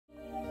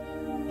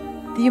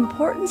The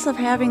importance of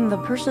having the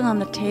person on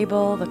the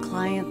table, the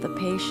client, the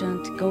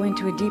patient, go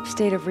into a deep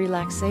state of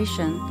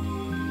relaxation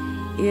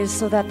is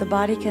so that the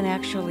body can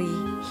actually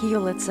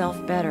heal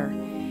itself better.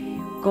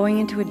 Going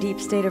into a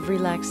deep state of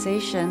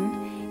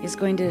relaxation is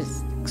going to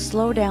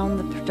slow down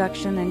the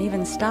production and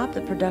even stop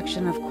the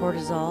production of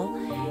cortisol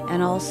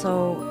and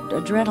also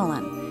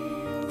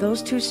adrenaline.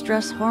 Those two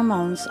stress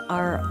hormones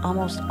are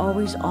almost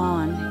always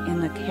on in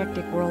the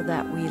hectic world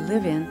that we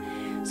live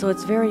in, so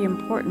it's very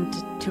important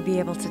to be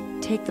able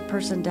to take the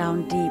person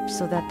down deep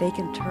so that they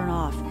can turn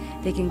off.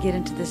 They can get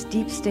into this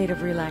deep state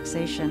of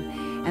relaxation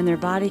and their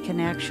body can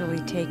actually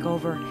take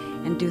over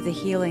and do the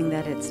healing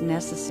that it's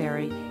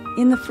necessary.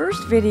 In the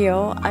first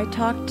video, I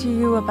talked to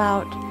you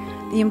about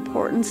the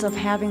importance of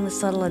having the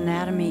subtle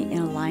anatomy in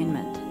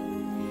alignment.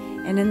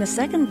 And in the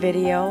second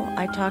video,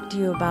 I talked to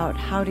you about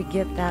how to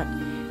get that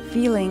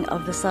feeling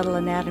of the subtle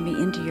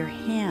anatomy into your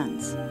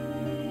hands.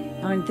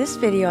 Now in this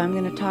video, I'm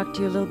going to talk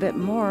to you a little bit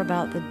more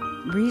about the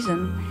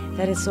reason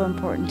that it's so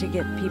important to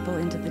get people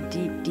into the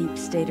deep, deep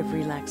state of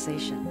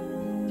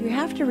relaxation. You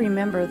have to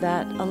remember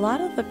that a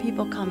lot of the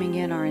people coming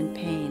in are in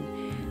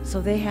pain, so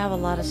they have a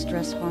lot of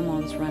stress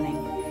hormones running.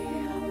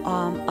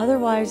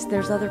 Otherwise,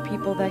 there's other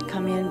people that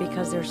come in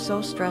because they're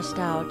so stressed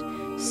out,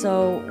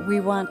 so we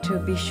want to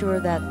be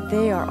sure that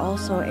they are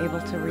also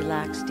able to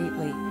relax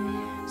deeply.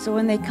 So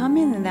when they come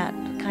in that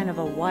kind of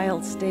a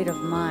wild state of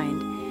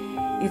mind,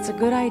 it's a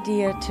good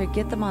idea to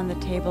get them on the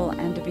table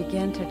and to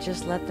begin to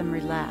just let them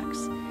relax.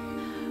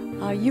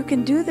 You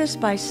can do this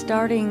by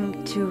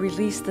starting to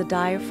release the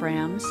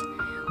diaphragms,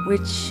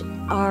 which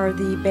are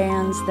the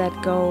bands that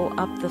go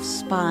up the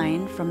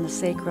spine from the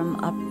sacrum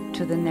up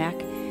to the neck.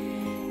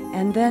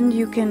 And then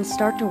you can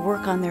start to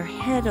work on their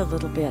head a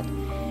little bit.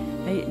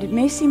 It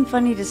may seem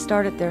funny to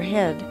start at their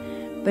head,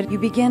 but you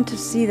begin to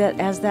see that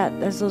as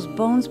those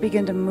bones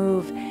begin to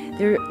move,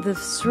 the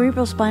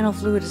cerebrospinal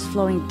fluid is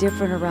flowing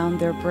different around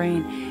their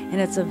brain, and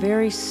it's a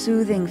very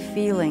soothing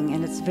feeling,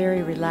 and it's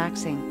very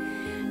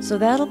relaxing. So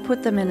that'll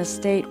put them in a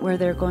state where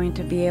they're going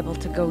to be able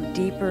to go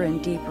deeper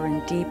and deeper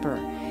and deeper.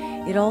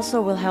 It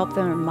also will help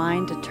their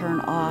mind to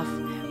turn off,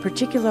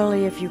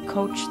 particularly if you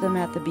coach them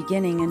at the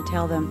beginning and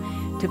tell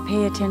them to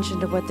pay attention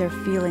to what they're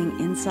feeling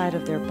inside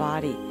of their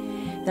body.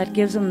 That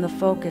gives them the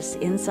focus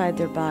inside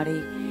their body,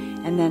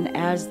 and then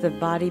as the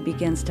body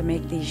begins to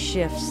make these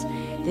shifts,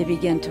 they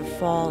begin to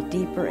fall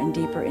deeper and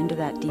deeper into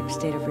that deep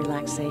state of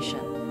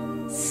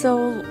relaxation. So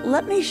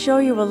let me show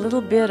you a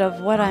little bit of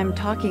what I'm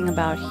talking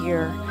about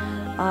here.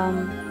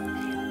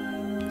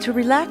 To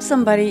relax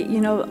somebody,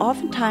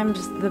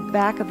 oftentimes the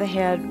back of the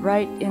head,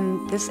 right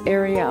in this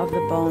area of the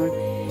bone,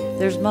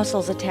 there's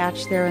muscles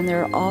attached there and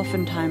they're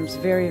oftentimes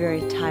very,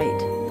 very tight.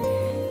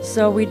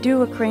 So we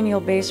do a cranial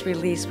base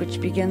release,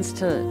 which begins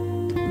to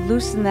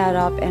loosen that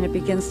up and it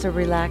begins to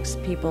relax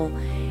people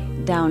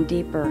down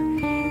deeper.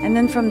 And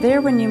then from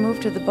there, when you move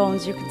to the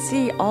bones, you can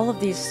see all of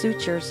these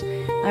sutures.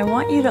 I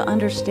want you to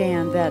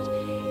understand that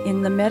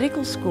in the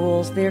medical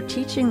schools, they're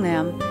teaching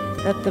them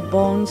that the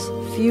bones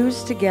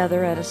fuse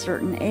together at a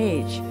certain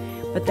age,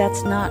 but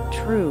that's not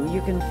true.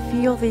 You can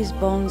feel these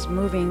bones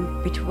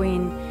moving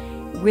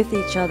with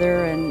each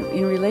other and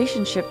in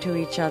relationship to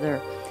each other.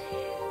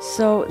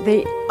 So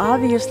they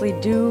obviously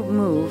do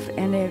move,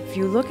 and if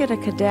you look at a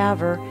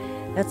cadaver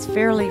that's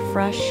fairly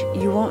fresh,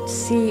 you won't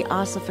see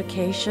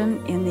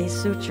ossification in these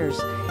sutures.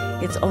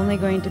 It's only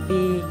going to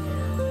be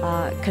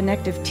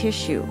connective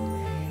tissue.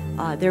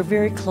 They're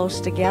very close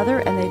together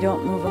and they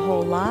don't move a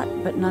whole lot,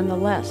 but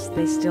nonetheless,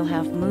 they still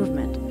have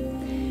movement.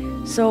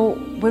 So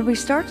when we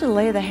start to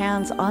lay the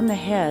hands on the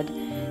head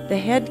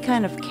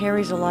kind of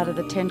carries a lot of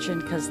the tension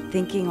because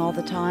thinking all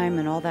the time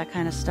and all that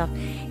kind of stuff,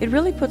 it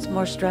really puts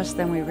more stress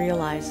than we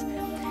realize.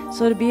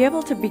 So to be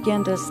able to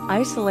begin to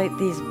isolate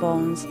these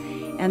bones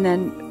and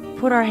then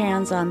put our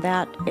hands on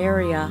that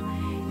area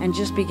and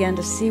just begin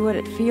to see what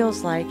it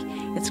feels like,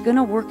 it's going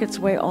to work its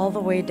way all the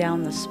way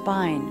down the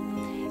spine.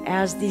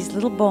 As these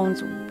little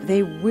bones,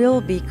 they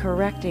will be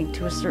correcting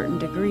to a certain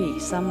degree,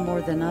 some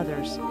more than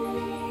others.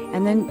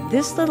 And then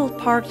this little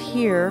part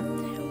here,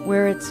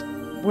 where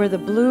the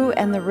blue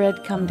and the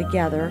red come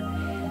together,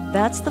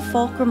 that's the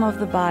fulcrum of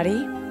the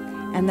body,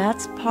 and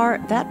that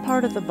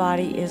part of the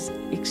body is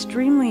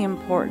extremely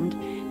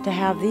important to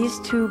have these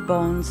two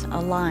bones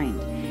aligned,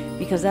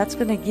 because that's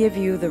going to give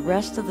you the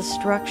rest of the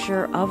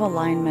structure of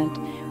alignment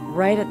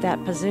right at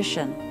that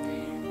position.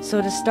 So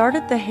to start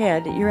at the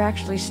head, you're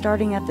actually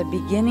starting at the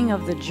beginning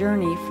of the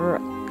journey for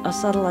a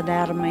subtle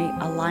anatomy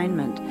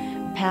alignment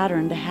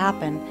pattern to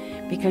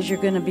happen, because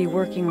you're going to be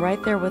working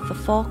right there with the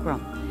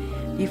fulcrum.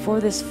 Before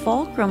this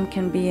fulcrum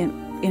can be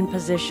in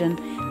position,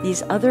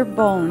 these other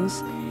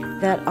bones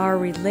that are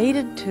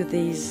related to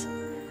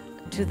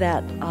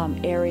that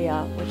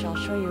area, which I'll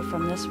show you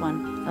from this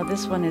one. Now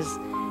this one is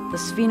the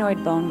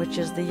sphenoid bone, which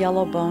is the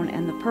yellow bone,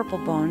 and the purple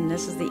bone, and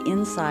this is the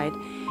inside.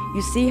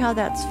 You see how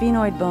that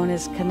sphenoid bone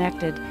is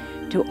connected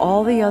to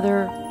all the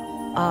other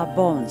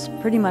bones,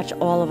 pretty much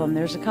all of them.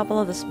 There's a couple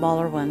of the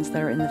smaller ones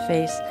that are in the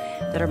face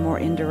that are more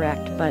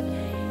indirect, but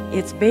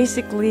it's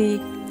basically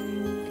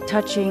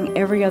touching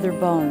every other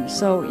bone.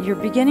 So you're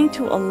beginning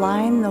to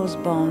align those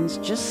bones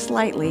just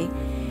slightly,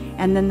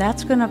 and then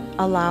that's going to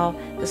allow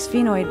the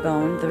sphenoid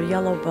bone, the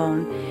yellow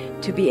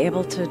bone, to be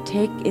able to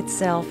take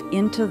itself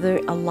into the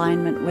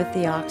alignment with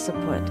the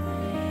occiput.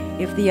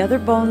 If the other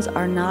bones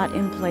are not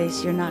in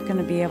place, you're not going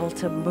to be able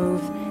to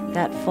move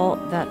that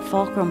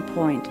fulcrum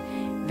point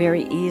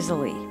very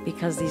easily,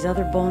 because these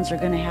other bones are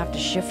going to have to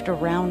shift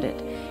around it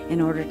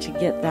in order to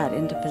get that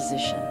into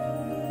position.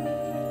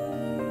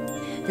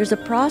 There's a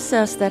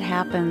process that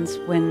happens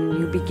when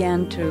you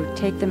begin to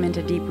take them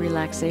into deep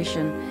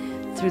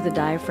relaxation through the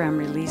diaphragm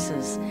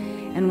releases.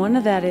 And one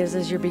of that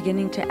is you're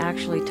beginning to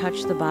actually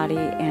touch the body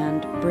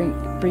and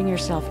bring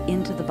yourself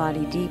into the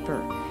body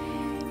deeper.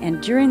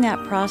 And during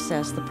that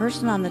process, the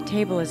person on the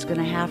table is going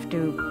to have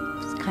to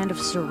kind of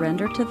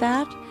surrender to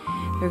that.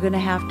 They're going to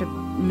have to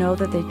know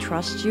that they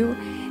trust you,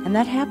 and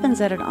that happens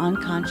at an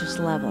unconscious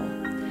level.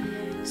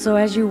 So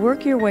as you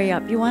work your way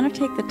up, you want to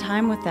take the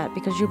time with that,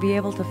 because you'll be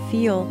able to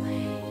feel,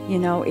 you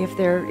know, if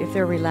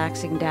they're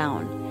relaxing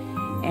down.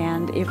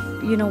 And if,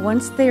 you know,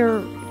 once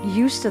they're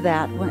used to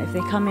that, if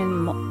they come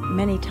in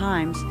many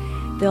times,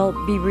 they'll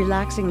be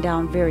relaxing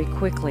down very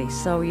quickly,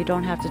 so you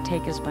don't have to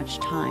take as much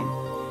time.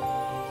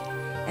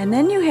 And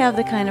then you have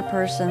the kind of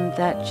person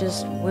that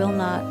just will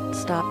not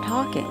stop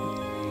talking.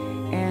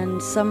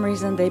 And some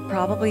reason they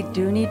probably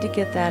do need to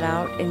get that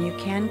out, and you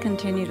can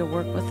continue to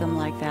work with them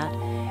like that,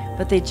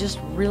 but they just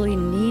really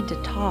need to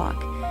talk.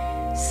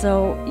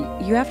 So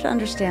you have to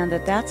understand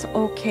that that's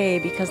okay,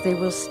 because they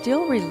will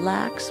still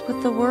relax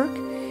with the work,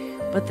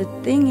 but the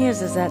thing is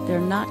that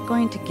they're not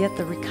going to get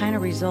the kind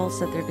of results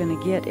that they're going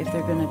to get if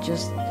they're going to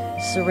just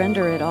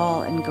surrender it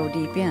all and go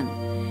deep in.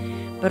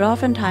 But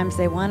oftentimes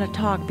they want to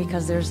talk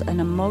because there's an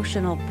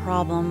emotional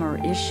problem or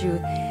issue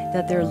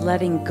that they're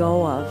letting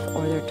go of,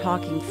 or they're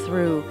talking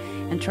through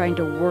and trying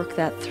to work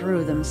that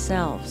through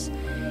themselves,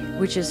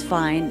 which is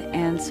fine.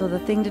 And so the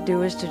thing to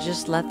do is to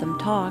just let them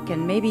talk,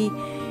 and maybe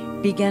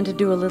begin to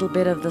do a little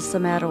bit of the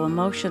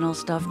somato-emotional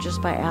stuff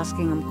just by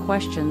asking them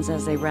questions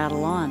as they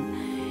rattle on,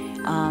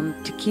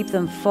 to keep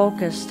them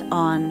focused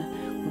on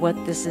what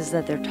this is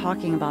that they're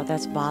talking about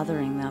that's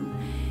bothering them.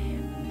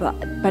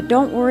 But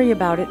don't worry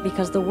about it,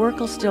 because the work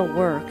will still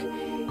work,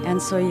 and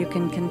so you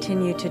can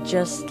continue to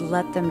just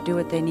let them do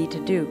what they need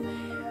to do.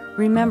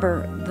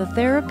 Remember, the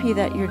therapy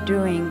that you're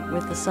doing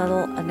with the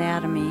subtle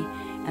anatomy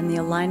and the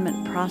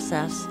alignment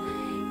process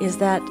is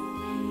that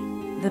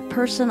the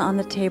person on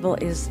the table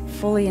is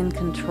fully in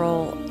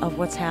control of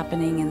what's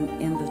happening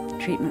in the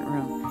treatment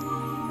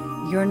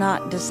room. You're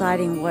not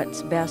deciding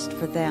what's best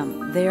for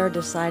them. They are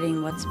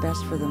deciding what's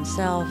best for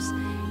themselves,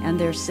 and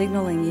they're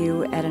signaling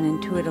you at an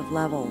intuitive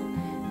level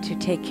to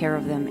take care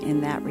of them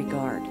in that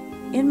regard.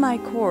 In my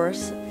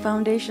course,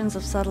 Foundations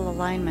of Subtle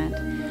Alignment,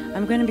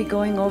 I'm going to be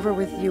going over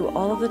with you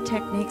all of the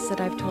techniques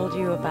that I've told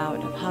you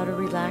about, of how to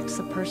relax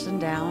the person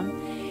down,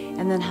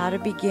 and then how to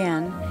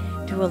begin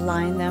to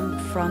align them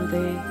from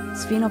the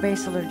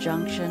sphenobasilar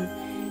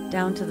junction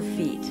down to the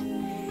feet.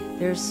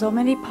 There's so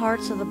many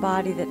parts of the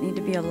body that need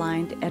to be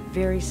aligned at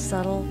very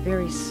subtle,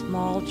 very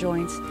small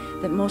joints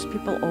that most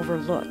people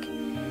overlook.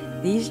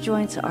 These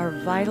joints are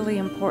vitally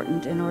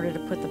important in order to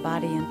put the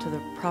body into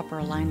the proper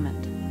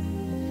alignment.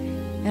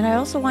 And I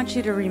also want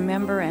you to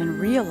remember and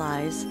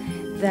realize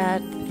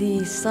that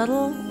the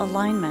subtle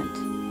alignment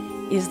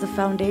is the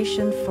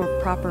foundation for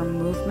proper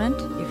movement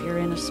if you're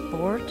in a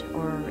sport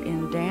or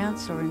in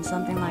dance or in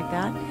something like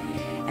that.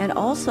 And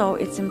also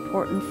it's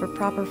important for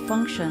proper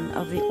function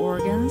of the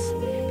organs,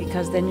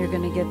 because then you're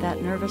going to get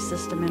that nervous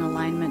system in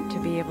alignment to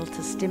be able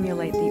to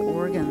stimulate the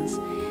organs,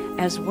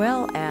 as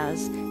well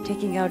as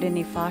taking out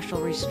any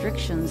fascial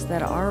restrictions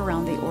that are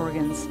around the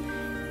organs.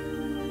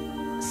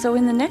 So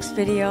in the next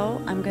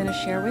video, I'm going to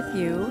share with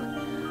you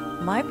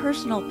my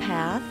personal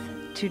path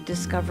to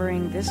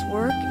discovering this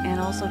work and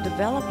also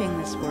developing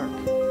this work.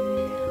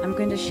 I'm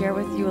going to share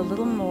with you a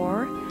little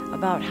more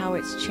about how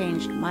it's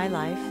changed my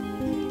life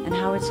and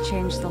how it's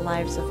changed the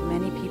lives of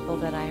many people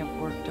that I have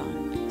worked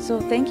on. So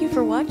thank you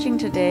for watching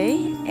today,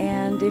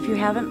 and if you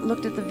haven't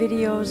looked at the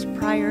videos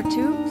prior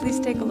to, please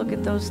take a look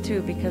at those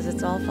too, because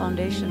it's all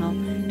foundational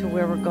to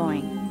where we're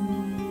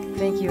going.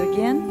 Thank you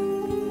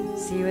again.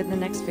 See you in the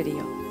next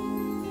video.